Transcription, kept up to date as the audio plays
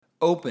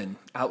Open,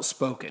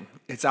 outspoken,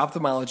 it's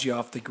Ophthalmology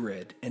Off the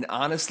Grid, an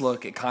honest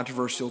look at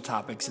controversial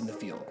topics in the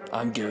field.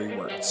 I'm Gary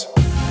Wirtz.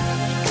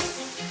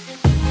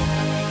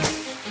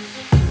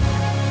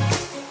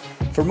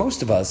 For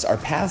most of us, our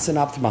paths in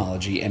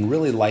ophthalmology and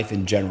really life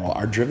in general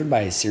are driven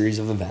by a series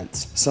of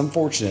events, some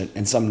fortunate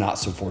and some not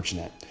so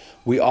fortunate.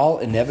 We all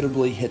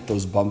inevitably hit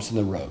those bumps in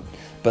the road,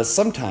 but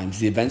sometimes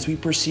the events we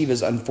perceive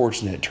as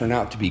unfortunate turn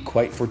out to be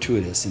quite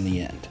fortuitous in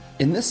the end.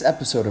 In this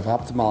episode of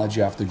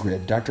Ophthalmology Off the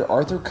Grid, Dr.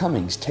 Arthur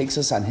Cummings takes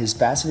us on his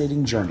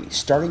fascinating journey,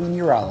 starting in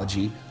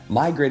urology,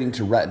 migrating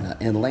to retina,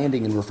 and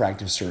landing in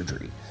refractive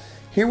surgery.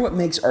 Hear what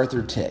makes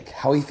Arthur tick,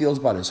 how he feels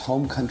about his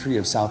home country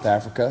of South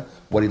Africa,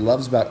 what he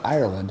loves about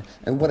Ireland,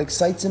 and what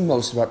excites him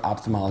most about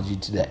ophthalmology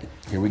today.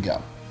 Here we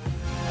go.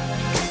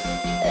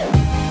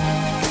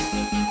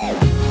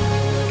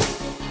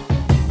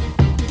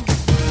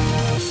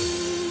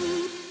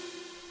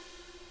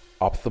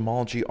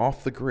 Ophthalmology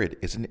Off the Grid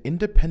is an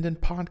independent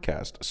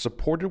podcast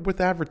supported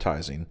with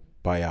advertising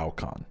by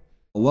Alcon.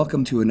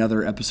 Welcome to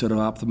another episode of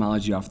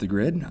Ophthalmology Off the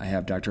Grid. I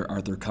have Dr.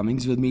 Arthur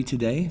Cummings with me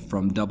today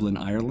from Dublin,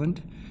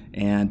 Ireland,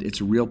 and it's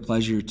a real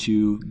pleasure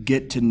to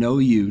get to know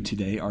you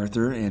today,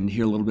 Arthur, and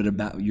hear a little bit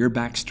about your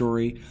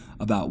backstory,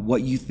 about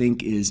what you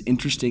think is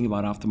interesting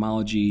about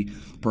ophthalmology,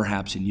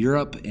 perhaps in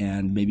Europe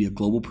and maybe a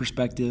global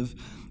perspective,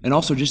 and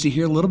also just to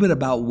hear a little bit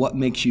about what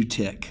makes you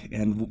tick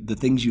and the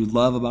things you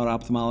love about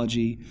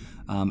ophthalmology.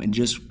 And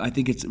just, I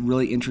think it's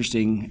really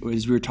interesting,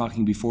 as we were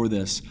talking before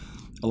this,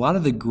 a lot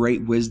of the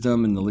great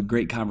wisdom and the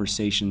great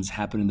conversations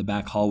happen in the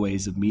back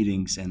hallways of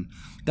meetings, and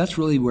that's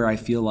really where I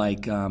feel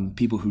like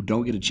people who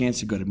don't get a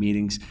chance to go to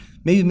meetings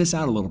maybe miss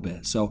out a little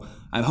bit. So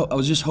I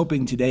was just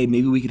hoping today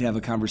maybe we could have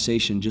a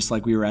conversation just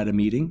like we were at a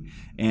meeting,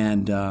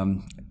 and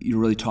you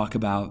really talk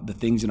about the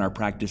things in our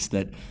practice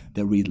that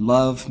we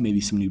love, maybe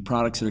some new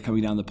products that are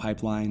coming down the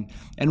pipeline,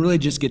 and really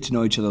just get to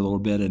know each other a little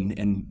bit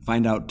and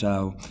find out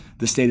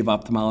the state of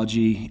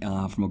ophthalmology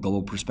from a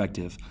global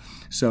perspective.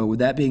 So with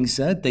that being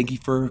said, thank you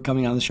for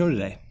coming on the show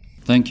today.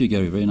 Thank you,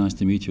 Gary. Very nice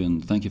to meet you,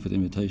 and thank you for the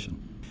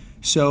invitation.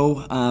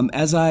 So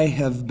as I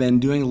have been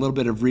doing a little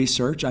bit of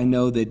research, I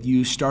know that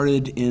you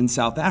started in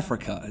South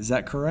Africa. Is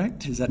that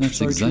correct?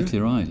 That's exactly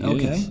true? Right.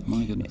 Okay. Yes.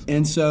 My goodness.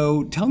 And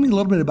so tell me a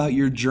little bit about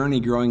your journey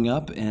growing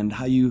up and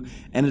how you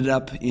ended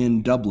up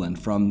in Dublin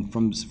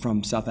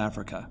from South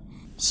Africa.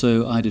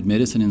 So I did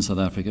medicine in South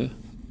Africa,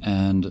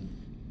 and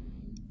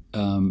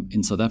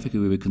in South Africa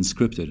we were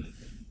conscripted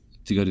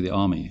to go to the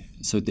army.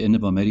 So at the end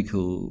of our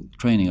medical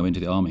training, I went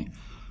to the army.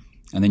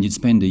 And then you'd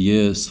spend a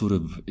year sort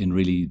of in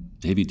really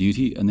heavy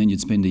duty, and then you'd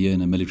spend a year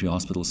in a military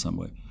hospital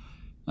somewhere.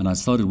 And I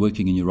started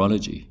working in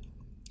urology.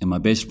 And my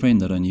best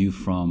friend that I knew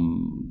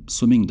from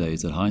swimming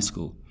days at high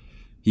school,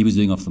 he was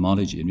doing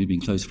ophthalmology, and we'd been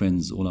close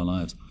friends all our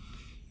lives.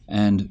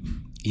 And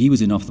he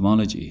was in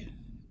ophthalmology,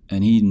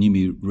 and he knew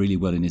me really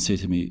well, and he said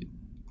to me,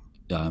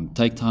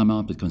 take time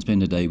out, but come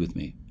spend a day with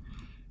me.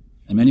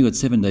 And I only got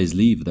 7 days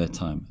leave at that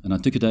time. And I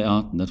took a day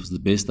out, and that was the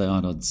best day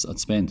out I'd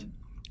spent.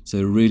 So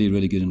a really,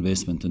 really good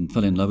investment, and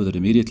fell in love with it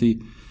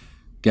immediately.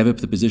 Gave up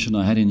the position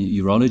I had in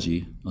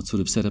urology. I'd sort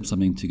of set up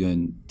something to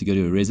go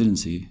to a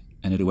residency,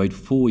 and had to wait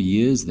 4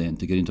 years then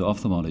to get into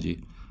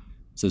ophthalmology.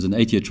 So it was an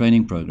 8-year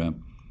training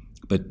program.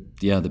 But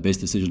yeah, the best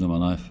decision of my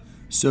life.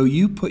 So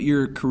you put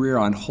your career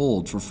on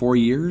hold for 4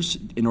 years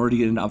in order to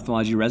get into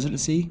ophthalmology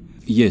residency?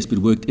 Yes, but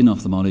worked in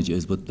ophthalmology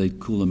as what they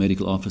call a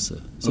medical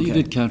officer. So Okay. You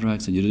did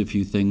cataracts and you did a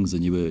few things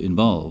and you were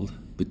involved,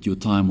 but your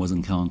time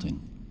wasn't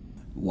counting.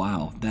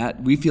 Wow,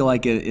 that we feel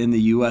like in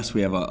the U.S.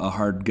 we have a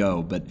hard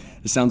go, but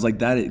it sounds like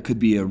that it could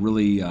be a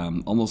really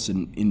almost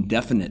an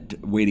indefinite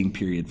waiting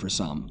period for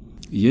some.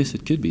 Yes,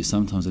 it could be.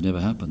 Sometimes it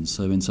never happens.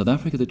 So in South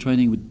Africa, the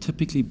training would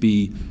typically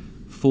be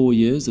 4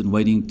 years and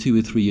waiting 2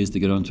 or 3 years to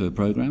get onto a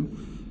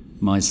program.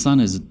 My son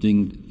is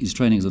doing his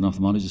training as an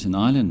ophthalmologist in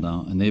Ireland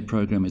now, and their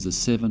program is a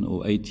 7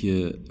 or 8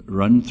 year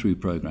run-through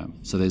program.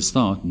 So they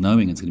start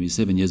knowing it's going to be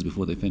 7 years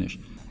before they finish.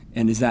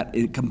 And is that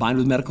combined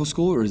with medical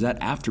school, or is that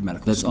after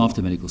medical school? That's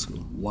after medical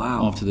school.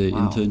 Wow. After the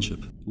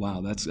internship.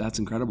 Wow, that's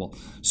incredible.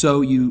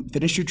 So you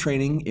finished your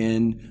training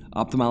in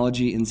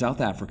ophthalmology in South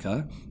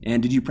Africa,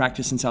 and did you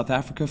practice in South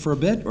Africa for a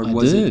bit, or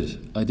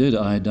I did.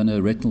 I had done a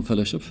retinal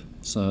fellowship.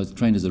 So I was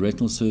trained as a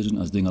retinal surgeon.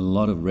 I was doing a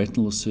lot of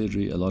retinal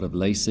surgery, a lot of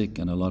LASIK,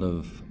 and a lot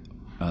of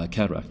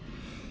cataract.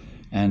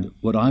 And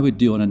what I would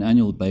do on an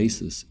annual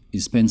basis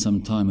is spend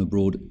some time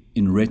abroad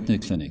in retina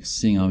clinics,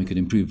 seeing how we could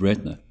improve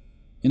retina.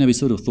 You know, we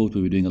sort of thought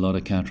we were doing a lot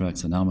of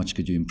cataracts, and how much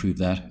could you improve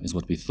that is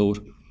what we thought.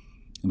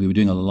 And we were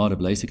doing a lot of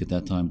LASIK at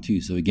that time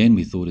too. So again,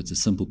 we thought it's a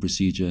simple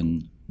procedure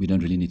and we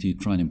don't really need to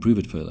try and improve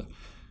it further.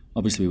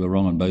 Obviously, we were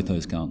wrong on both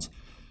those counts.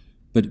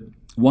 But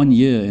 1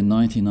 year in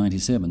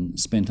 1997,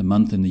 spent a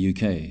month in the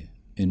UK,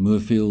 in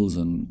Moorfields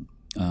and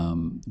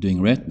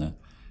doing retina.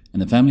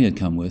 And the family had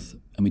come with,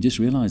 and we just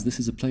realized this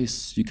is a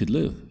place you could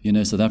live. You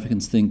know, South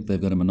Africans think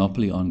they've got a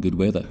monopoly on good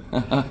weather.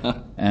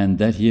 And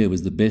that year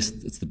was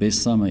it's the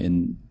best summer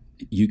in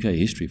UK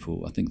history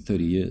for, I think,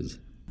 30 years,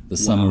 the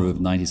summer of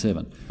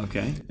 97.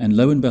 Okay. And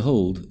lo and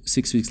behold,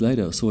 6 weeks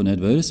later, I saw an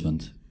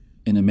advertisement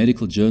in a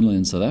medical journal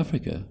in South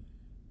Africa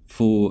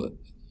for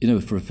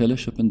for a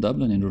fellowship in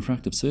Dublin in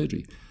refractive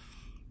surgery.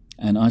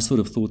 And I sort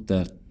of thought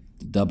that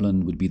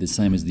Dublin would be the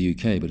same as the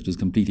UK, but it was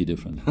completely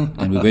different.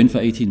 And we went for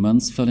 18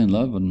 months, fell in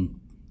love, and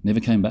never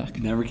came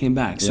back. Never came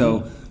back.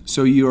 Yeah.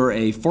 So you're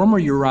a former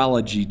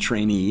urology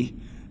trainee,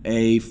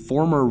 a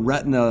former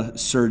retina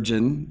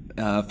surgeon,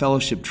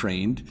 fellowship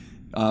trained,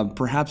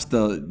 perhaps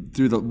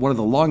through one of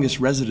the longest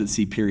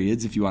residency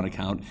periods, if you want to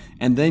count,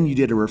 and then you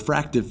did a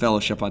refractive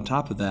fellowship on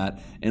top of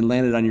that, and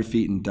landed on your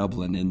feet in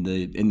Dublin in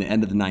the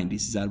end of the 90s.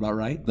 Is that about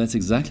right? That's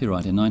exactly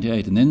right, in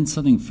 98. And then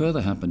something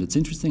further happened. It's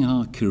interesting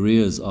how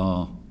careers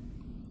are.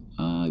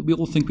 We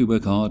all think we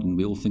work hard and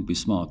we all think we're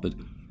smart, but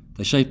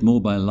they're shaped more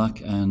by luck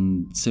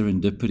and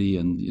serendipity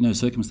and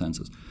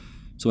circumstances.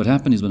 So what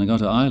happened is when I got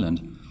to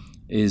Ireland,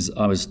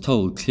 I was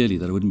told clearly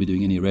that I wouldn't be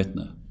doing any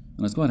retina. And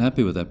I was quite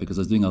happy with that because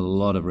I was doing a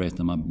lot of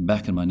retina. My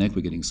back and my neck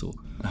were getting sore.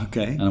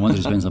 Okay. And I wanted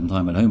to spend some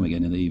time at home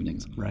again in the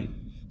evenings. Right.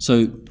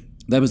 So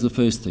that was the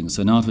first thing.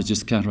 So now it was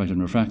just cataract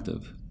and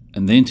refractive.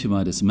 And then to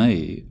my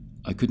dismay,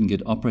 I couldn't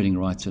get operating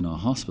rights in our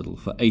hospital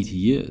for 80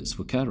 years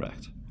for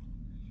cataract,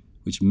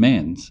 which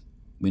meant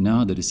we now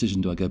had the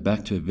decision, do I go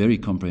back to a very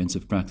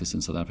comprehensive practice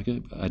in South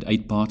Africa? I had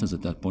 8 partners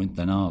at that point.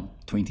 They're now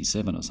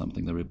 27 or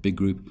something. They were a big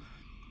group.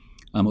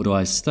 Or do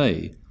I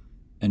stay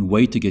and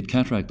wait to get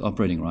cataract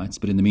operating rights,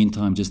 but in the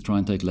meantime just try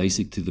and take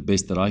LASIK to the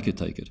best that I could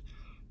take it?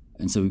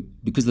 And so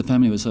because the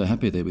family was so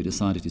happy there, we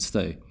decided to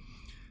stay.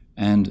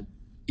 And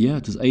yeah,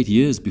 it was 8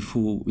 years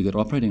before we got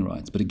operating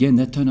rights. But again,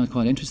 that turned out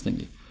quite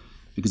interestingly,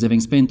 because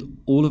having spent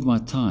all of my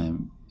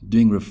time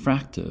doing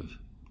refractive,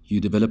 you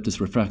develop this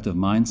refractive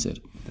mindset.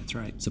 That's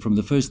right. So from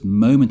the first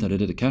moment that I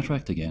did a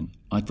cataract again,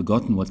 I'd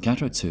forgotten what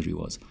cataract surgery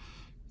was.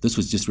 This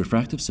was just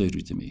refractive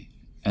surgery to me.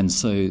 And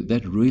so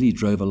that really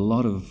drove a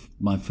lot of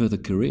my further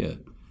career,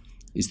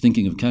 is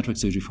thinking of cataract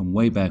surgery from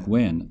way back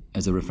when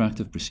as a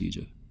refractive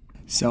procedure.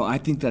 So I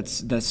think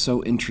that's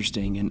so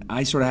interesting. And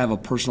I sort of have a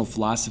personal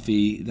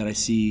philosophy that I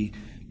see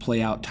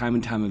play out time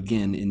and time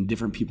again in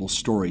different people's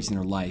stories in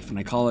their life. And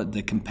I call it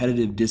the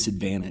competitive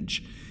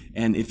disadvantage.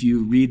 And if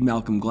you read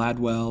Malcolm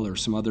Gladwell or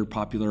some other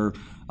popular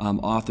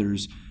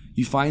authors,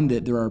 you find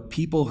that there are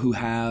people who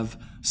have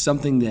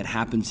something that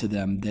happens to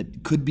them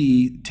that could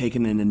be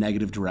taken in a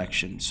negative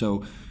direction.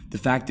 So the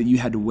fact that you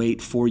had to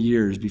wait 4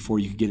 years before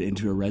you could get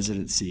into a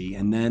residency,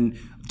 and then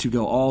to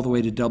go all the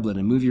way to Dublin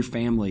and move your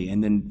family,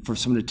 and then for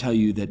someone to tell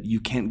you that you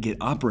can't get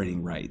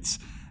operating rights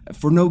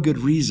for no good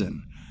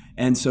reason.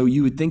 And so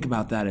you would think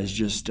about that as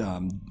just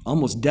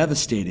almost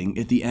devastating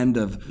at the end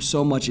of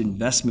so much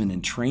investment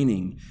and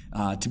training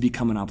to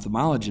become an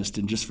ophthalmologist,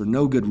 and just for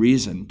no good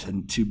reason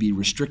to be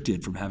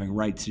restricted from having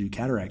right to do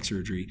cataract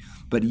surgery.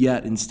 But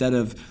yet, instead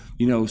of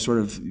sort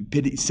of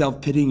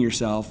self-pitying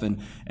yourself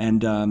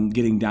and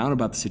getting down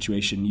about the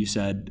situation, you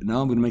said,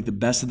 no, I'm going to make the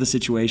best of the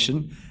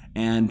situation.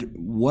 And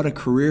what a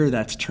career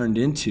that's turned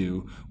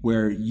into,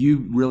 where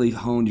you really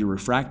honed your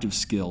refractive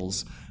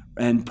skills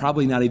and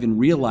probably not even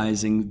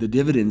realizing the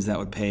dividends that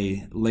would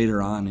pay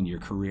later on in your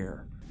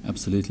career.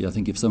 Absolutely. I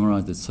think you've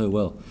summarized it so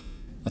well.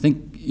 I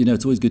think,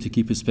 it's always good to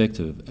keep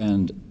perspective.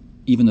 And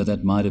even though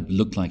that might have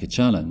looked like a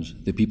challenge,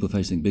 there are people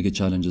facing bigger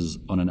challenges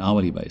on an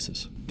hourly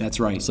basis. That's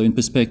right. So in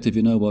perspective,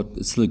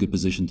 it's still a good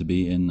position to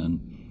be in,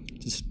 and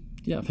just,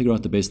 figure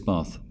out the best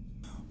path.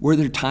 Were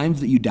there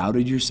times that you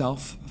doubted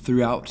yourself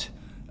throughout,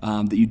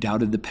 that you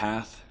doubted the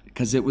path?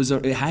 Because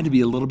it had to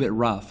be a little bit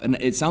rough. And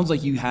it sounds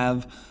like you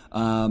have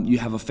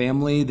a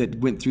family that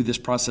went through this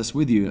process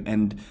with you.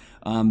 And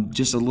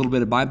just a little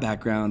bit of my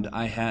background,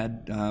 I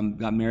had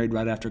got married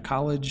right after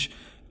college.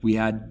 We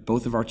had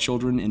both of our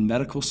children in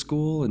medical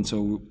school, and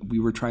so we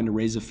were trying to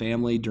raise a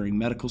family during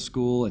medical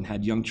school and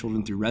had young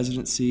children through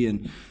residency.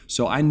 And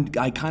so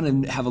I kind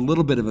of have a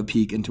little bit of a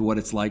peek into what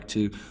it's like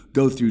to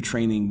go through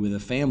training with a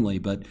family.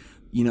 But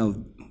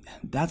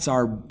that's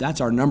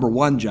our number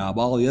one job.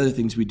 All the other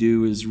things we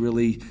do is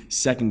really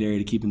secondary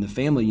to keeping the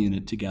family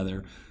unit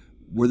together.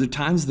 Were there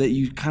times that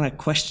you kind of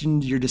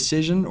questioned your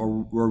decision, or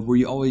were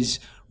you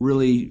always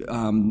really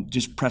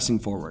just pressing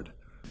forward?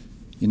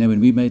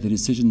 When we made the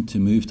decision to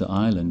move to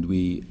Ireland,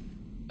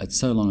 it's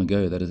so long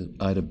ago that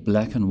I had a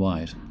black and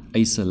white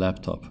Acer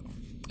laptop,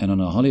 and on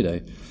a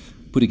holiday,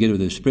 put together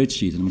a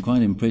spreadsheet, and I'm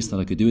quite impressed that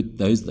I could do it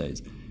those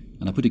days.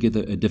 And I put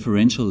together a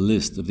differential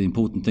list of the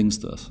important things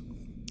to us,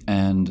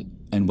 and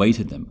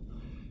weighted them.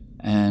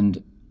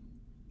 And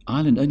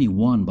Ireland only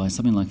won by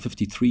something like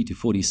 53 to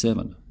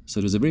 47. So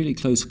it was a really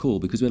close call,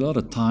 because we had a lot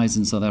of ties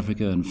in South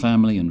Africa and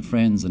family and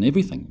friends and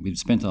everything. We've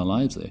spent our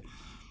lives there.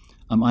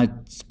 I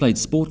played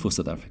sport for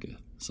South Africa,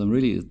 so I'm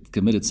really a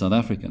committed South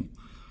African.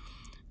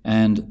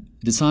 And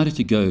decided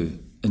to go.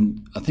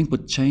 And I think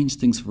what changed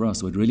things for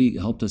us, what really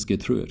helped us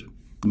get through it,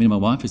 my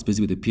wife was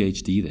busy with a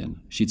PhD then.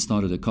 She'd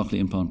started a cochlear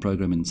implant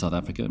program in South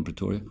Africa, in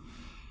Pretoria,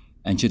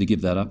 and she had to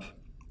give that up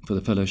for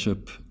the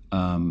fellowship.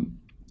 But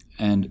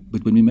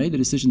when we made the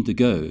decision to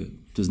go,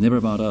 it was never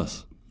about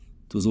us.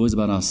 It was always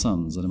about our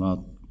sons and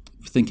about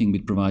thinking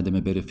we'd provide them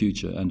a better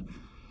future. And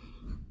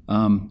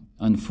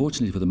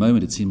unfortunately, for the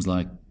moment, it seems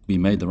like we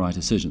made the right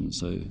decision.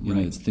 So,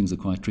 right. Things are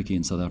quite tricky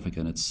in South Africa,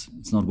 and it's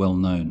not well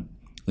known.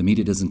 the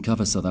media doesn't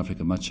cover South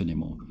Africa much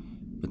anymore.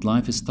 But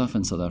life is tough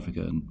in South Africa.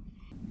 And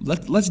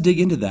Let's dig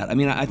into that. I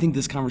mean, I think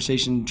this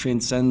conversation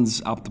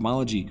transcends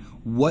ophthalmology.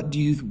 What do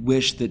you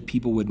wish that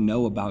people would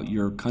know about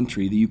your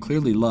country that you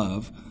clearly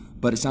love?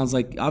 But it sounds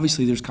like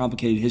obviously there's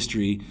complicated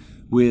history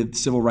with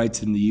civil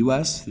rights in the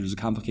U.S. There's a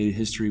complicated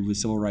history with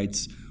civil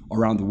rights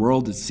around the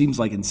world. It seems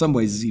like in some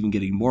ways it's even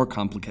getting more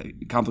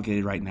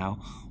complicated right now.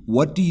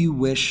 What do you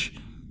wish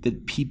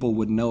that people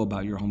would know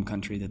about your home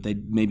country that they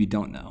maybe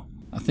don't know?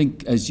 I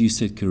think, as you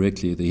said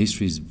correctly, the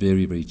history is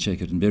very, very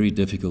checkered and very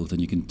difficult,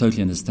 and you can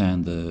totally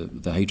understand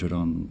the hatred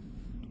on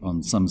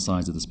some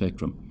sides of the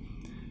spectrum.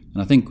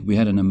 And I think we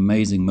had an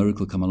amazing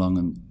miracle come along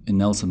in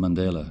Nelson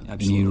Mandela. Absolutely.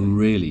 And he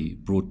really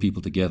brought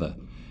people together.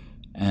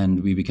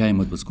 And we became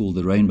what was called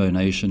the Rainbow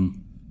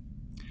Nation.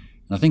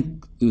 And I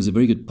think there was a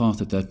very good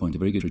path at that point, a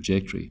very good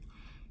trajectory.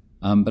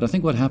 But I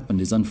think what happened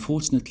is,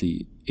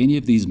 unfortunately, any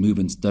of these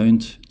movements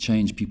don't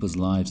change people's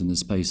lives in the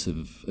space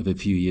of a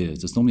few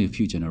years. It's normally a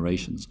few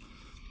generations.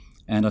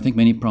 And I think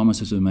many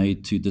promises were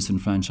made to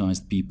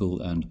disenfranchised people,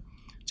 and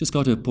just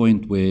got to a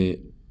point where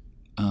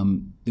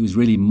there was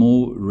really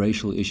more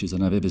racial issues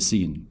than I've ever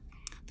seen.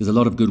 There's a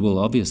lot of goodwill,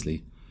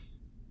 obviously,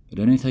 but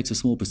it only takes a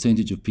small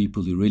percentage of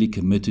people who really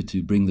committed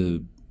to bring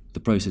the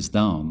process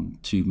down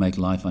to make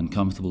life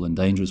uncomfortable and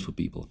dangerous for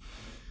people.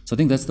 So I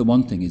think that's the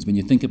one thing, is when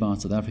you think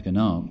about South Africa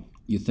now,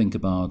 you think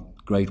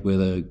about great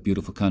weather,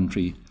 beautiful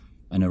country,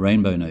 and a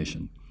rainbow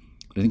nation.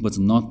 But I think what's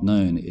not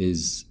known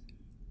is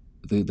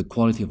the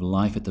quality of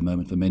life at the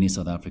moment for many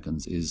South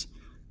Africans is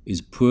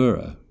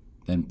poorer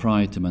than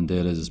prior to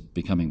Mandela's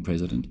becoming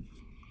president.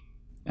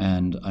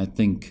 And I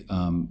think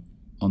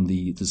on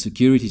the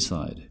security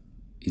side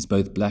is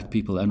both black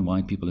people and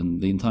white people in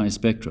the entire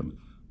spectrum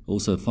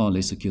also far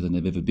less secure than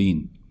they've ever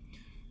been.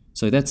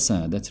 So that's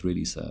sad. That's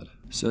really sad.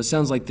 So it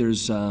sounds like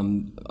there's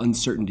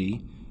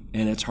uncertainty,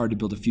 and it's hard to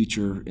build a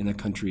future in a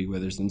country where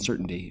there's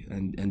uncertainty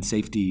and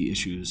safety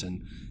issues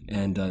and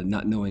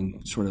not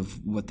knowing sort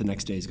of what the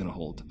next day is going to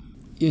hold.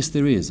 Yes,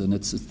 there is, and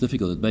it's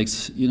difficult. It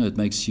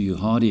makes you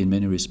hardy in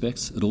many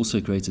respects. It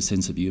also creates a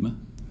sense of humor.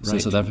 So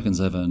Right. South Africans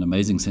have an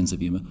amazing sense of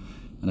humor,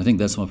 and I think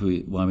that's why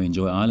we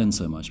enjoy Ireland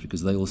so much,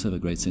 because they also have a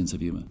great sense of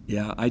humor.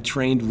 Yeah, I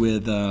trained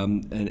with a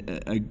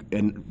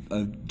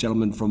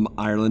gentleman from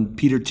Ireland,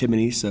 Peter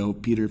Timoney. So,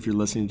 Peter, if you're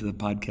listening to the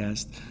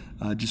podcast,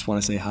 just want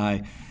to say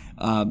hi.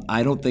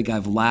 I don't think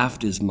I've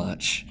laughed as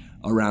much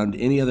around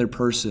any other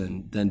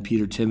person than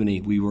Peter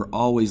Timoney. We were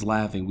always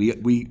laughing.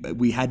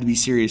 We had to be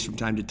serious from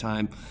time to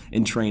time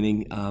in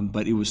training,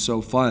 but it was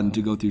so fun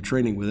to go through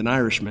training with an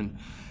Irishman.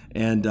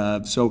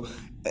 And so,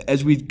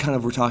 as we kind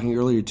of were talking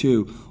earlier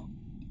too,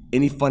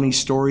 any funny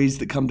stories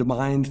that come to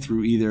mind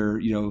through either,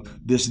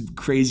 this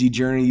crazy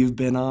journey you've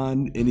been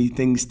on?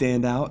 Anything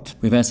stand out?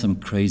 We've had some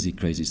crazy,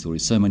 crazy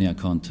stories. So many I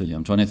can't tell you.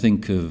 I'm trying to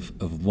think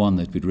of one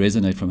that would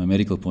resonate from a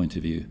medical point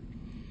of view.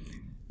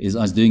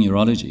 I was doing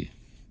urology,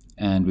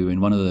 and we were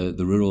in one of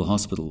the rural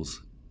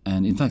hospitals.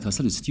 And in fact, I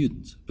still had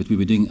students, but we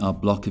were doing our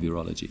block of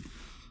urology.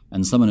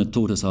 And someone had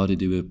taught us how to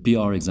do a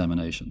PR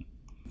examination,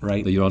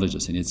 Right. the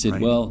urologist. And it said,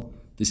 Right. well,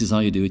 this is how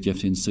you do it. You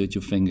have to insert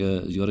your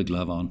finger, you got a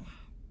glove on,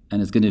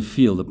 and it's going to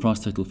feel, the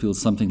prostate will feel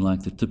something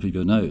like the tip of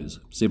your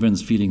nose. So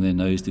everyone's feeling their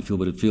nose to feel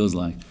what it feels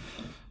like.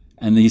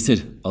 And he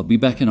said, I'll be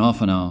back in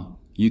half an hour.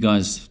 You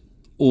guys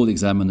all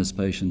examine this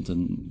patient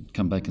and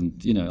come back and,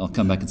 I'll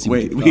come back and see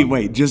what you've done.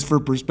 Wait. Just for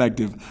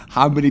perspective,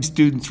 how many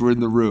students were in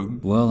the room?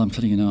 Well, I'm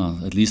telling you now,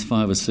 at least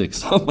 5 or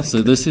 6. Oh my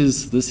so this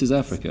is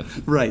Africa.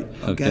 Right.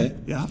 Okay.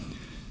 Yeah.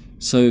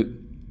 So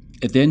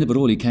at the end of it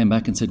all, he came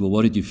back and said, well,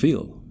 what did you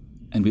feel?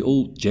 And we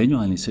all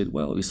genuinely said,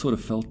 well, we sort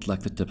of felt like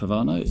the tip of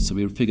our nose. So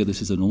we figured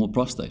this is a normal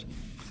prostate. And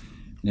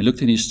he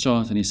looked in his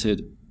chart and he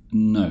said,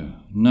 no.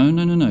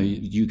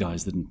 You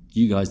guys didn't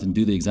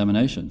do the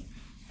examination.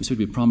 We said,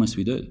 we promised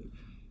we did.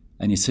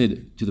 And he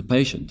said to the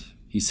patient,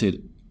 he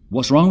said,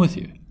 what's wrong with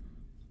you?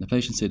 The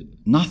patient said,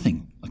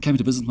 nothing. I came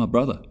to visit my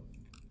brother.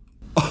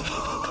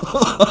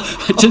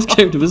 I just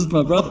came to visit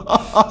my brother.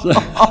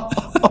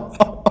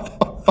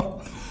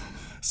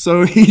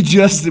 So he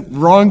just,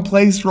 wrong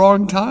place,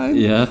 wrong time?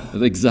 Yeah,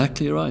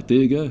 exactly right. There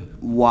you go.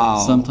 Wow.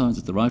 Sometimes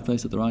it's the right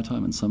place at the right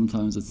time, and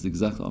sometimes it's the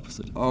exact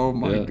opposite. Oh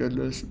my Yeah.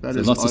 goodness, that So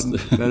is lots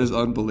of that is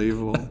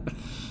unbelievable.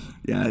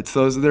 Yeah, it's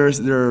those. There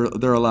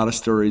are a lot of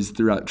stories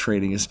throughout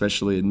training,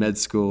 especially in med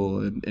school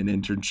and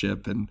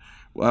internship, and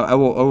I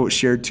won't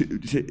share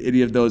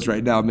any of those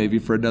right now. Maybe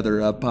for another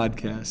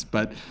podcast.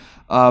 But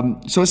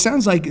so it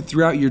sounds like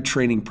throughout your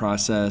training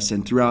process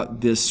and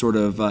throughout this sort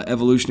of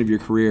evolution of your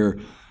career,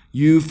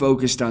 you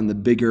focused on the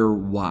bigger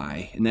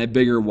why, and that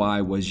bigger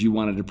why was you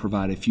wanted to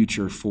provide a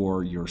future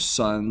for your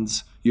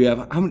sons. You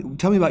have how many?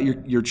 Tell me about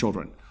your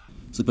children.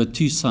 So, but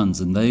 2 sons,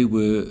 and they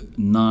were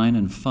 9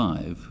 and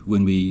 5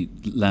 when we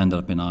landed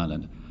up in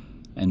Ireland.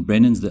 And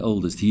Brennan's the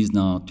oldest. He's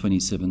now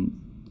 27,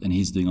 and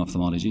he's doing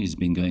ophthalmology. He's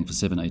been going for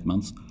 7-8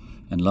 months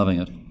and loving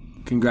it.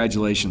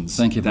 Congratulations.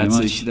 Thank you very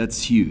much.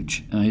 That's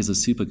huge. He's a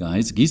super guy.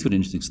 He's got an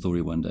interesting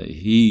story one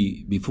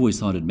day. Before he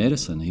started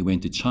medicine, he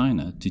went to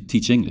China to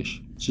teach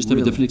English. Just have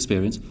a different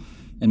experience,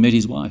 and met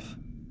his wife,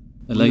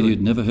 a lady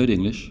who'd never heard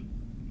English.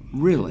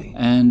 Really?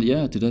 And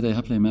yeah, today they're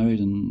happily married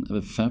and have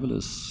a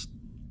fabulous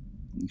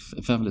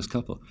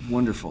couple.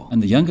 Wonderful.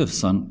 And the younger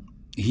son,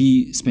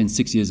 he spent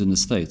 6 years in the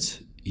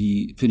States.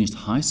 He finished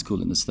high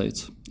school in the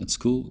States at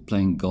school,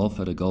 playing golf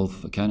at a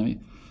golf academy.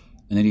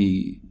 And then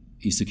he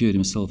secured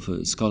himself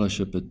a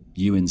scholarship at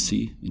UNC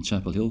in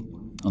Chapel Hill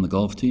on the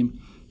golf team.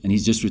 And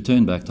he's just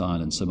returned back to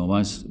Ireland. So my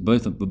wife's,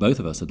 both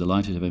of us are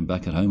delighted to have him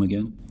back at home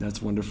again.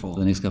 That's wonderful. For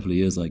the next couple of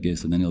years, I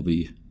guess. And then he'll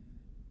be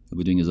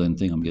doing his own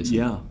thing, I'm guessing.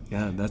 Yeah,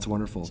 that's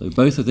wonderful. So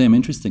both of them,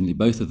 interestingly,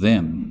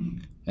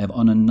 have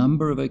on a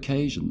number of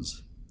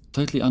occasions,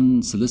 totally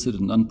unsolicited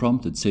and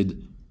unprompted,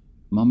 said,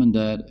 Mom and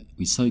Dad,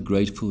 we're so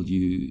grateful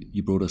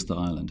you brought us to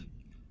Ireland.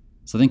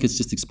 So I think it's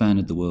just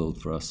expanded the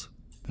world for us.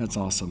 That's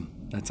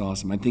awesome.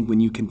 I think when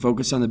you can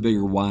focus on the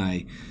bigger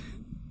why,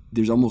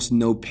 there's almost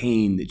no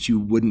pain that you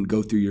wouldn't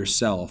go through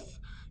yourself,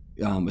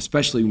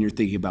 especially when you're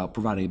thinking about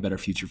providing a better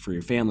future for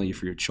your family,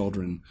 for your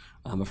children.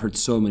 I've heard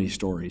so many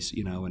stories,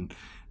 and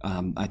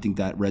I think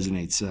that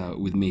resonates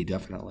with me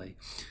definitely.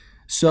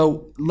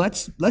 So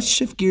let's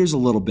shift gears a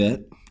little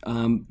bit.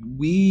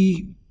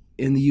 We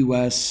in the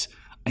U.S.,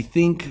 I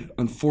think,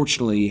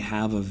 unfortunately,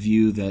 have a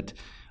view that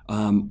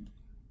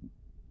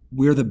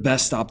we're the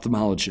best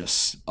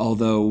ophthalmologists,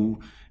 although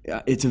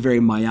it's a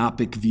very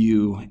myopic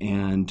view,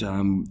 and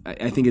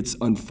I think it's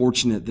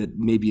unfortunate that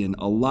maybe in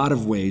a lot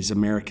of ways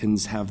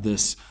Americans have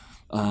this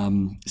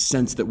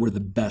sense that we're the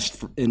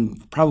best,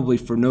 and probably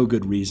for no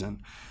good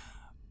reason.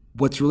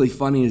 What's really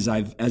funny is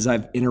as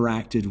I've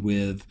interacted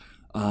with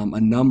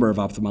a number of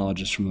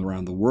ophthalmologists from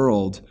around the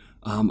world,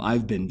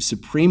 I've been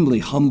supremely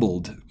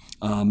humbled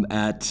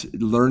at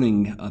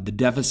learning the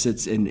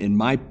deficits in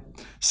my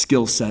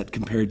skill set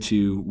compared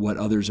to what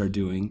others are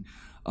doing,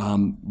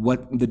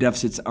 what the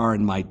deficits are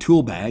in my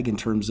tool bag in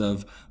terms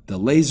of the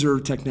laser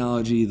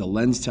technology, the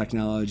lens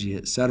technology,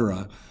 et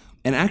cetera.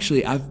 And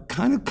actually, I've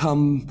kind of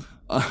come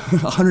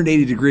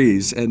 180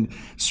 degrees and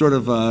sort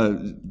of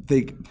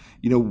think,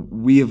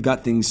 we have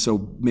got things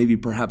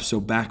perhaps so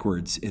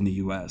backwards in the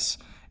U.S.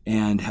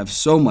 and have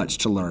so much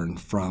to learn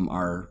from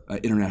our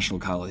international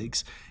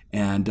colleagues.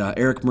 And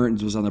Eric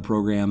Mertens was on the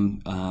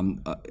program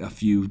a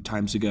few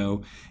times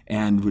ago,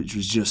 and which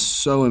was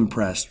just so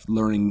impressed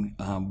learning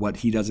what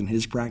he does in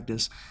his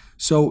practice.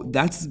 So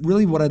that's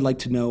really what I'd like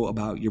to know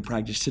about your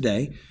practice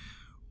today.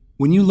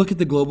 When you look at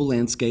the global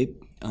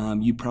landscape,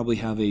 you probably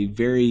have a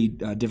very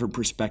different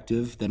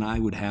perspective than I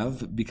would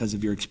have because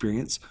of your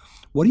experience.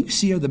 What do you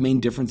see are the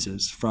main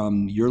differences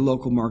from your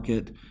local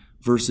market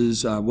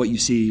versus what you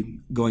see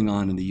going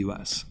on in the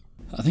U.S.?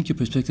 I think your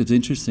perspective is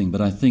interesting, but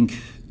I think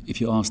if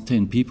you ask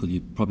 10 people,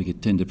 you'd probably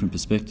get 10 different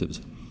perspectives.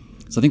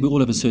 So I think we all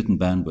have a certain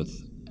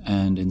bandwidth.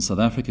 And in South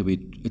Africa,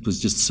 it was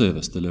just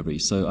service delivery.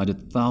 So I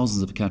did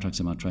thousands of cataracts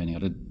in my training. I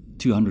did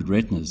 200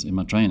 retinas in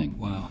my training.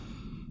 Wow.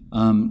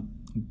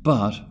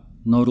 But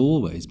not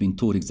always being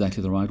taught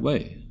exactly the right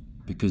way.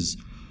 Because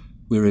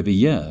wherever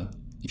year,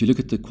 if you look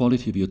at the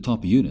quality of your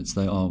top units,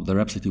 they're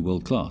absolutely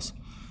world class.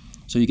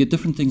 So you get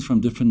different things from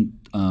different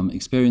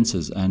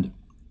experiences. And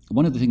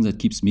one of the things that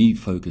keeps me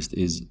focused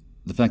is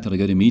the fact that I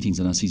go to meetings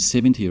and I see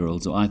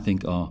 70-year-olds who I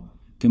think are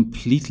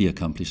completely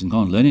accomplished and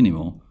can't learn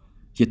anymore,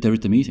 yet they're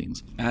at the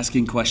meetings.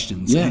 Asking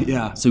questions.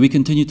 Yeah. So we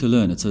continue to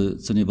learn. It's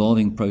an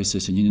evolving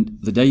process. And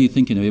the day you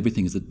think you know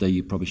everything is the day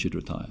you probably should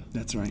retire.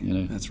 That's right.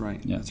 That's right.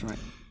 Yeah. That's right.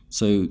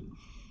 So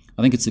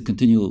I think it's a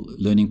continual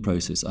learning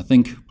process. I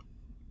think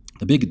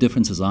the big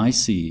differences I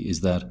see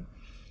is that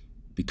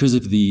because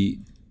of the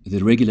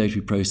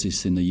regulatory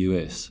process in the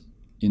US,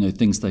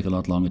 things take a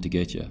lot longer to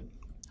get here.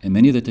 And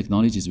many of the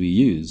technologies we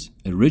use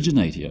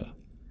originate here.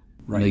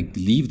 Right.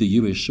 They leave the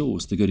US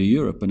shores to go to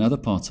Europe and other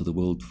parts of the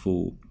world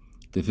for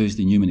their first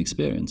in-human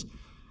experience.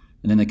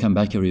 And then they come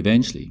back here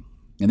eventually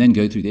and then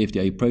go through the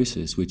FDA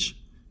process, which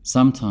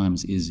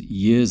sometimes is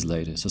years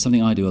later. So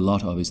something I do a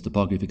lot of is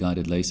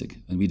topography-guided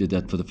LASIK. And we did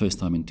that for the first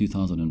time in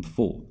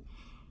 2004.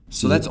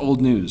 So that's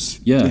old news.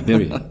 Yeah,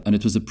 very. And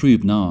it was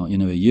approved now, a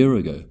year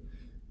ago.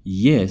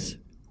 Yet,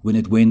 when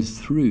it went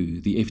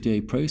through the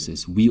FDA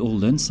process, we all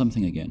learned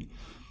something again.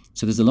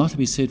 So there's a lot to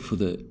be said for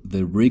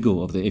the rigor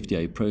of the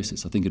FDA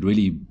process. I think it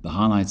really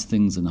highlights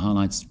things and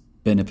highlights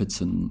benefits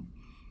and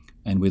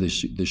where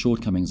the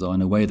shortcomings are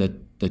in a way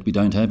that we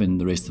don't have in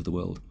the rest of the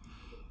world.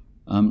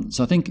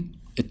 So I think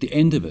at the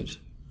end of it,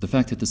 the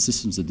fact that the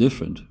systems are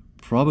different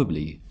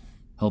probably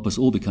help us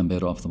all become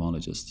better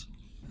ophthalmologists.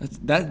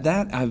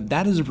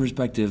 That is a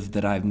perspective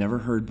that I've never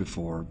heard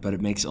before, but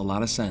it makes a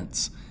lot of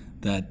sense.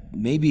 That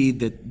maybe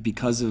that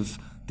because of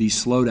the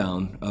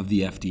slowdown of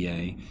the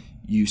FDA,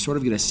 you sort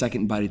of get a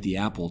second bite at the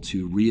apple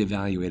to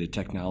reevaluate a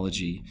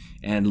technology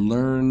and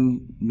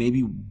learn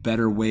maybe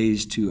better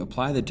ways to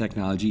apply the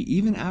technology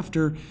even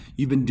after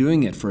you've been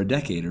doing it for a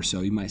decade or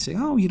so. You might say,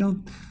 there's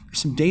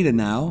some data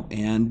now,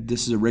 and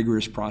this is a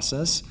rigorous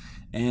process.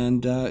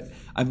 And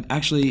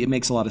it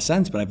makes a lot of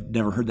sense, but I've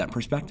never heard that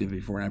perspective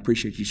before, and I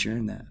appreciate you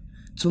sharing that.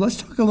 So let's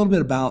talk a little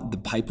bit about the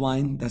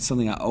pipeline. That's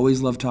something I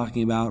always love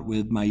talking about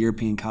with my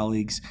European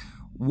colleagues.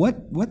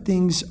 What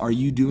things are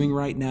you doing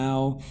right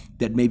now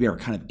that maybe are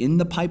kind of in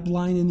the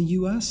pipeline in the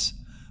U.S.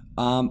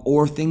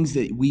 or things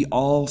that we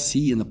all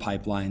see in the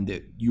pipeline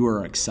that you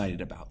are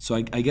excited about? So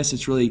I guess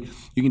it's really,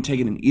 you can take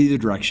it in either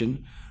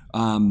direction,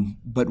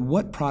 but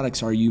what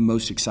products are you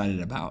most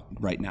excited about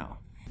right now?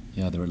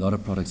 Yeah, there are a lot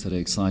of products that are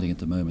exciting at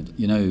the moment.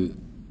 You know,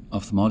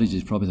 ophthalmology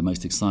is probably the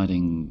most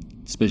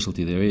exciting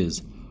specialty there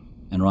is.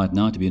 And right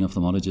now, to be an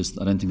ophthalmologist,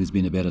 I don't think there's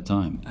been a better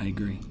time. I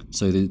agree.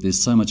 So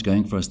there's so much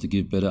going for us to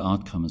give better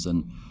outcomes.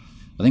 And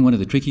I think one of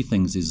the tricky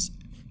things is,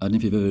 I don't know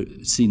if you've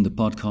ever seen the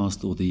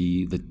podcast or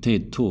the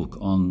TED talk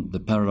on the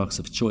paradox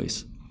of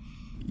choice.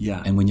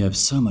 Yeah. And when you have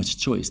so much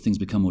choice, things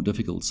become more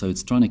difficult. So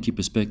it's trying to keep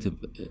perspective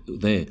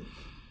there.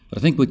 But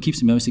I think what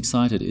keeps me most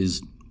excited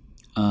is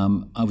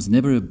I was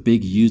never a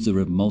big user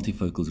of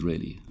multifocals,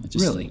 really.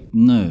 Really?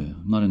 No,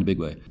 not in a big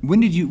way. When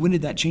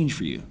did that change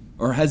for you?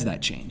 Or has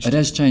that changed? It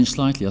has changed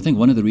slightly. I think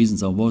one of the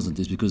reasons I wasn't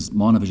is because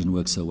monovision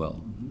works so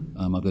well.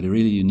 I've got a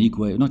really unique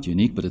way, not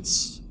unique, but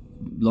it's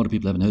a lot of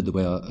people haven't heard the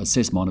way I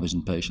assess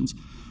monovision patients.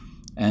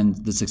 And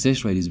the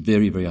success rate is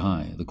very, very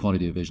high, the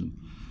quality of vision.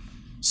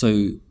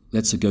 So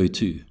that's a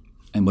go-to.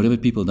 And whatever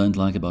people don't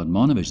like about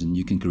monovision,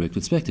 you can correct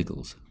with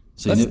spectacles.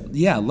 So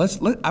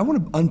I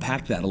want to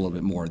unpack that a little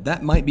bit more.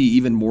 That might be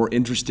even more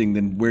interesting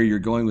than where you're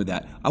going with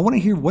that. I want to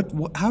hear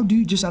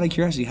just out of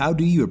curiosity, how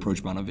do you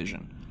approach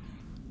monovision?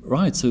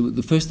 Right, so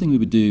the first thing we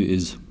would do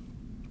is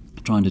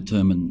try and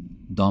determine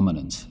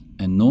dominance.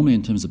 And normally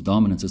in terms of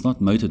dominance, it's not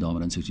motor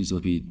dominance, which is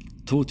what we're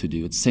taught to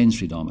do, it's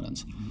sensory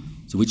dominance.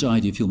 So which eye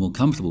do you feel more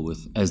comfortable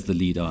with as the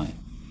lead eye?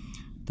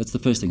 That's the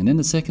first thing. And then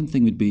the second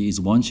thing would be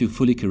is once you've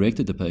fully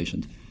corrected the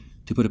patient,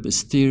 to put up a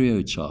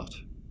stereo chart.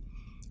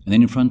 And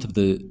then in front of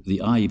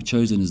the eye you've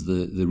chosen as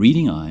the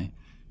reading eye,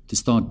 to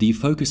start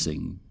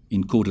defocusing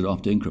in quarter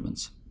opto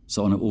increments.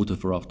 So on an auto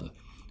for opto.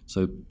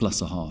 So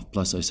plus a half,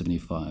 plus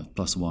 0.75,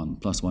 plus 1,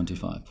 plus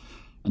 125.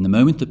 And the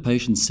moment the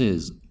patient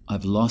says,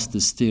 I've lost the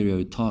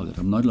stereo target,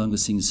 I'm no longer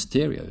seeing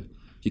stereo,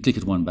 you click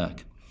it one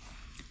back.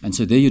 And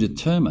so there you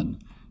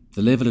determine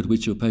the level at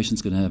which your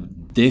patient's going to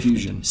have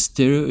definite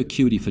stereo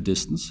acuity for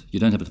distance. You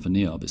don't have it for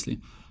near,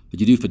 obviously, but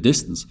you do for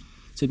distance.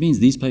 So it means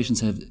these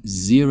patients have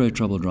zero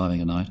trouble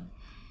driving at night.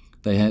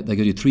 They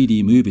go to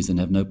 3D movies and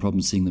have no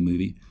problem seeing the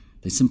movie.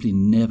 They simply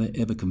never,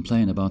 ever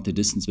complain about their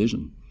distance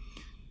vision.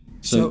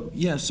 So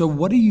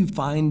what do you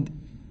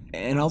find?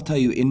 And I'll tell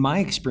you, in my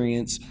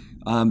experience,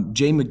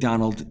 Jay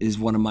McDonald is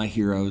one of my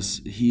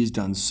heroes. He's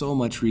done so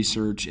much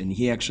research, and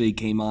he actually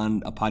came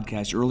on a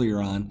podcast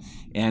earlier on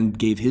and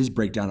gave his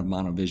breakdown of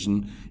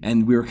monovision.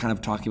 And we were kind of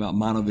talking about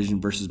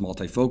monovision versus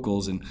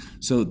multifocals. And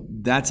so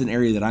that's an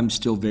area that I'm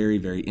still very,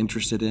 very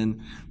interested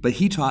in. But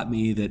he taught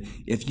me that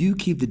if you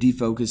keep the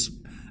defocus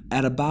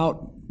at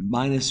about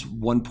minus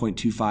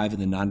 1.25 in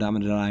the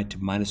non-dominant eye to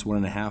minus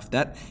 1.5,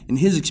 that, in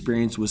his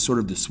experience, was sort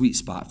of the sweet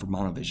spot for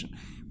monovision.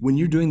 When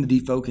you're doing the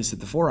defocus at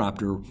the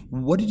 4-opter,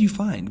 what did you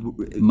find?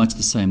 Much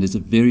the same. There's a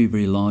very,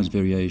 very large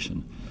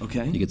variation.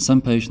 Okay. You get some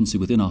patients who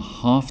within a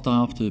half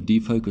diopter of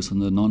defocus on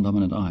the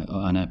non-dominant eye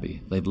are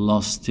unhappy. They've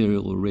lost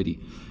stereo already.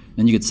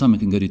 Then you get some who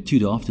can go to 2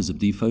 diopters of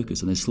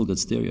defocus and they still got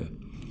stereo.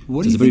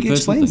 What do you think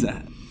explains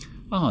that?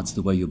 It's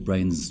the way your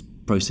brain's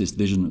processed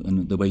vision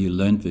and the way you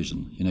learn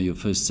vision. You know, your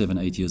first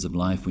 7-8 years of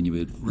life when you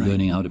were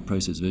learning how to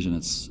process vision,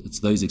 it's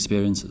those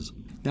experiences.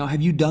 Now,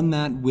 have you done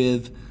that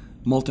with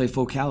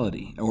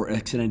multifocality or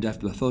extended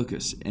depth of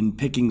focus and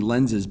picking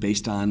lenses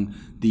based on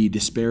the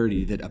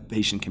disparity that a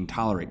patient can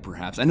tolerate,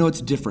 perhaps? I know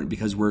it's different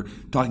because we're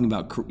talking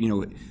about,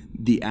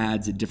 the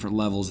ads at different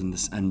levels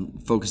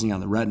and focusing on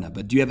the retina,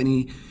 but do you have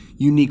any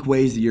unique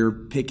ways that you're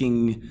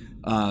picking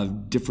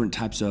different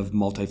types of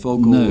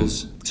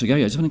multifocals? No. So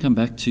Gary, I just want to come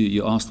back to,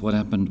 you asked what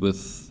happened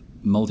with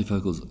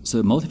multifocals.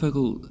 So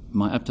multifocal,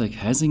 my uptake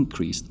has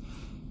increased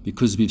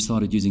because we've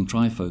started using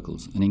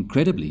trifocals. And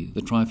incredibly,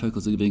 the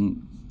trifocals are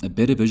giving a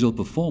better visual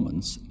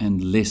performance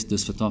and less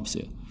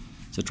dysphotopsia.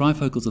 So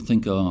trifocals, I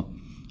think, are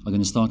going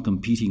to start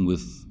competing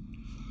with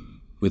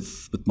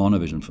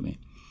monovision for me.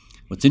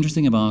 What's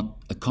interesting about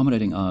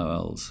accommodating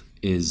IOLs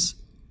is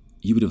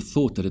you would have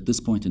thought that at this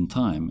point in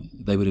time,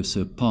 they would have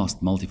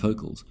surpassed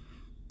multifocals.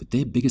 But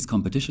their biggest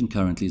competition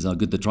currently is how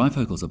good the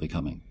trifocals are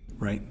becoming.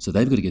 Right. So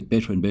they've got to get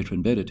better and better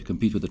and better to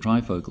compete with the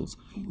trifocals.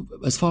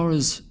 As far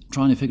as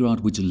trying to figure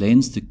out which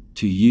lens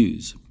to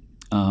use,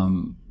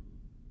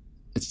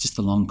 it's just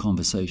a long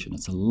conversation.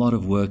 It's a lot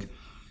of work.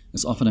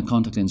 It's often a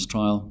contact lens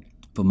trial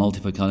for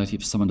multifocality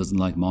if someone doesn't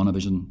like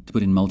monovision, to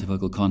put in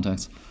multifocal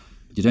contacts.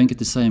 But you don't get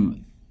the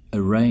same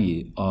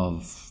array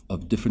of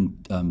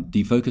different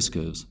defocus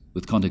curves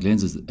with contact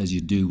lenses as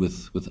you do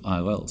with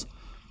IOLs.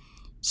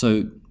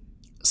 So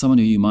someone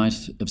who you might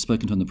have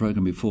spoken to on the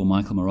program before,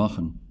 Michael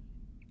Marochan,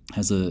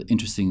 has an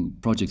interesting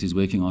project he's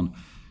working on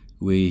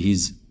where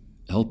he's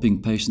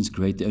helping patients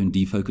create their own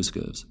defocus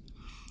curves.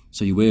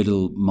 So you wear a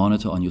little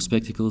monitor on your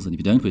spectacles, and if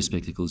you don't wear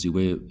spectacles, you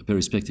wear a pair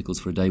of spectacles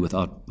for a day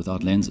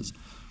without lenses.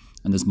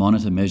 And this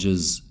monitor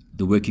measures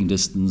the working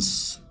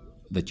distance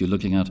that you're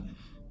looking at,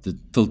 the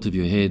tilt of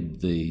your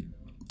head, the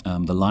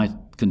light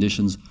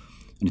conditions,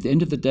 and at the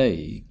end of the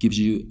day, gives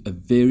you a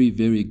very,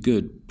 very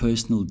good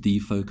personal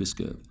defocus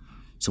curve.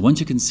 So once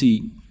you can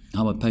see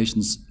how a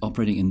patient's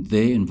operating in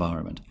their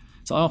environment,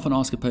 So I often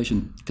ask a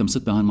patient, come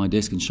sit behind my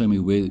desk and show me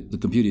where the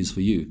computer is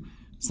for you.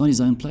 It's not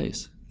his own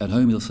place. At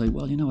home, he'll say,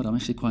 well, you know what,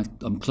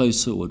 I'm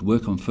closer, or at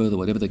work I'm further,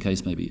 whatever the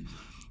case may be.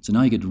 So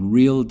now you get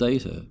real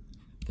data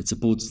that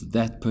supports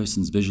that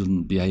person's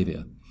vision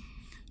behavior.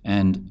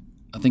 And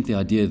I think the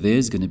idea there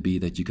is going to be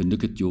that you can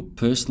look at your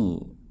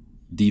personal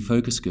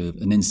defocus curve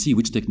and then see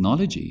which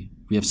technology,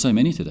 we have so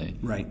many today,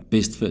 right,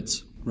 best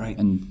fits. Right.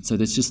 And so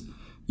that's just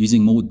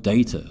using more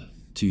data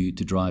to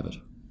drive it.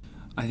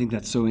 I think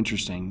that's so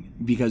interesting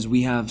because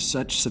we have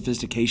such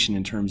sophistication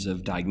in terms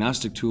of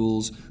diagnostic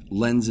tools,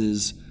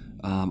 lenses,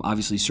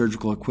 obviously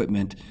surgical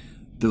equipment.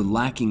 The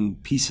lacking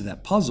piece of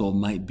that puzzle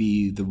might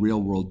be the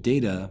real-world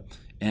data,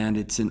 and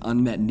it's an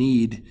unmet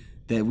need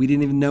that we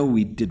didn't even know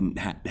we didn't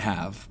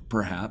have,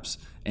 perhaps.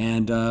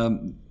 And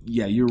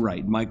yeah, you're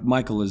right.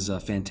 Michael is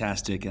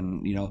fantastic,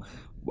 and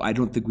I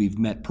don't think we've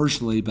met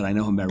personally, but I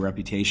know him by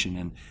reputation,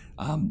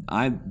 and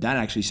that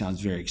actually sounds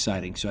very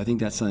exciting. So I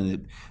think that's something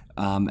that,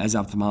 as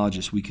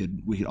ophthalmologists, we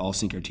could all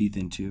sink our teeth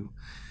into.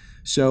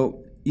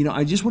 So,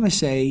 I just want to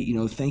say,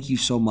 thank you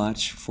so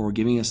much for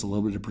giving us a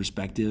little bit of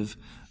perspective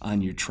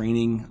on your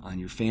training, on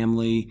your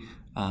family.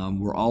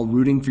 We're all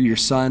rooting for your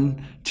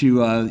son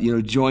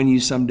to, join you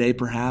someday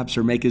perhaps,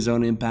 or make his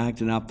own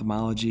impact in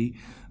ophthalmology.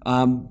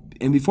 And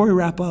before we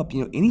wrap up,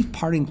 any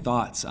parting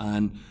thoughts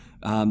on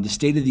the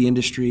state of the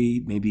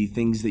industry, maybe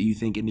things that you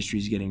think industry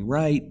is getting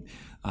right,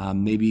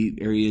 maybe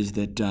areas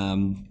that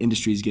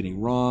industry is getting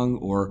wrong,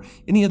 or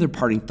any other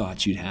parting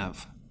thoughts you'd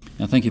have?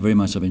 Thank you very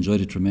much. I've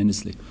enjoyed it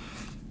tremendously.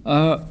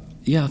 I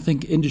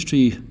think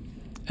industry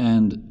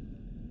and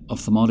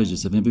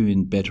ophthalmologists have never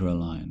been better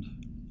aligned.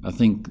 I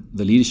think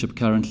the leadership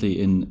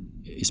currently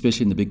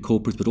especially in the big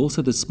corporates, but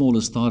also the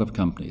smaller startup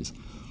companies,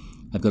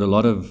 have got a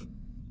lot of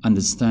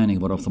understanding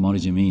of what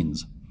ophthalmology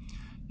means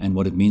and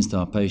what it means to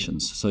our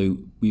patients. So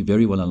we're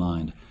very well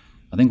aligned.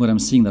 I think what I'm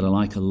seeing that I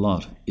like a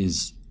lot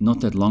is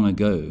not that long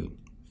ago,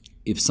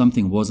 if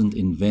something wasn't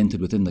invented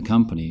within the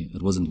company,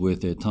 it wasn't worth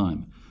their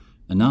time.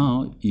 And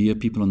now you hear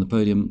people on the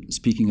podium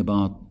speaking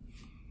about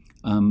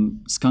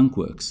skunk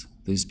works.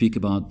 They speak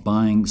about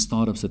buying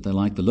startups that they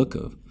like the look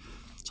of.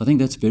 So I think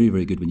that's very,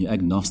 very good when you're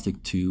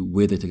agnostic to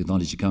where the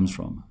technology comes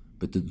from.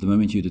 But the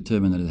moment you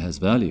determine that it has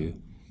value,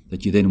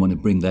 that you then want to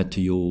bring that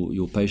to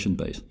your patient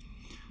base.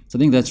 So I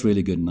think that's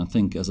really good. And I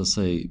think, as I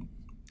say,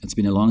 it's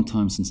been a long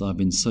time since I've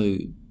been so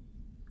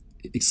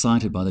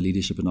excited by the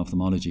leadership in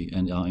ophthalmology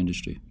and our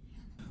industry.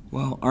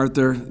 Well,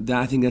 Arthur,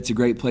 I think that's a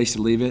great place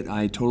to leave it.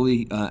 I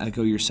totally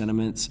echo your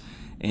sentiments.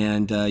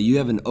 And you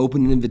have an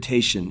open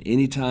invitation.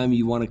 Anytime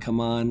you want to come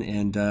on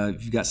and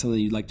if you've got something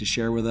you'd like to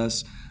share with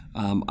us,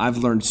 I've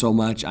learned so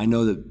much. I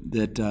know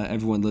that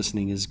everyone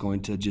listening is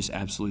going to just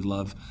absolutely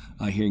love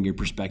hearing your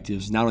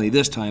perspectives, not only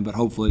this time, but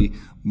hopefully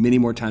many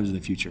more times in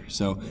the future.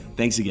 So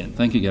thanks again.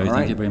 Thank you, Gary. All right?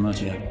 Thank you very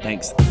much. Yeah,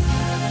 thanks.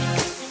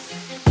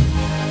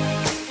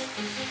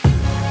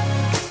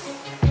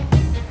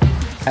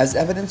 As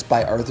evidenced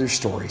by Arthur's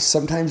story,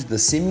 sometimes the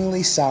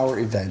seemingly sour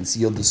events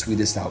yield the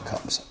sweetest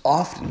outcomes.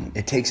 Often,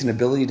 it takes an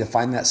ability to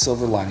find that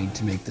silver lining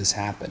to make this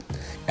happen.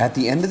 At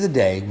the end of the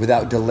day,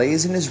 without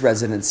delays in his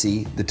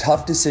residency, the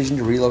tough decision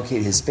to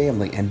relocate his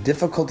family, and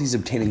difficulties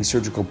obtaining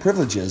surgical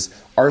privileges,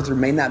 Arthur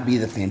may not be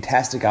the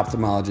fantastic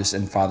ophthalmologist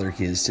and father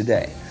he is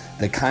today.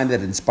 The kind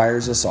that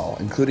inspires us all,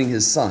 including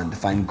his son, to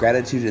find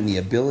gratitude in the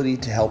ability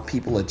to help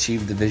people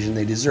achieve the vision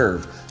they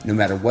deserve, no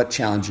matter what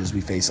challenges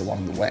we face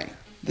along the way.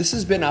 This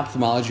has been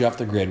Ophthalmology Off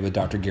the Grid with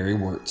Dr. Gary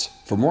Wirtz.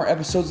 For more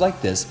episodes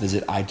like this,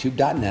 visit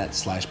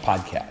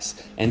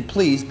itube.net/podcasts. And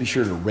please be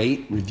sure to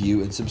rate,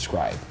 review, and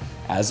subscribe.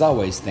 As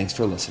always, thanks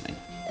for listening.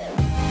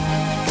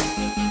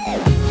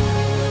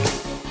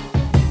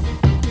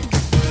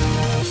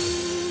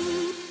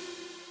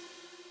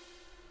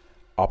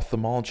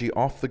 Ophthalmology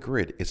Off the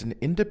Grid is an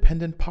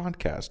independent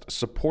podcast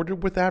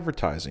supported with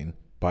advertising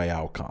by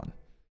Alcon.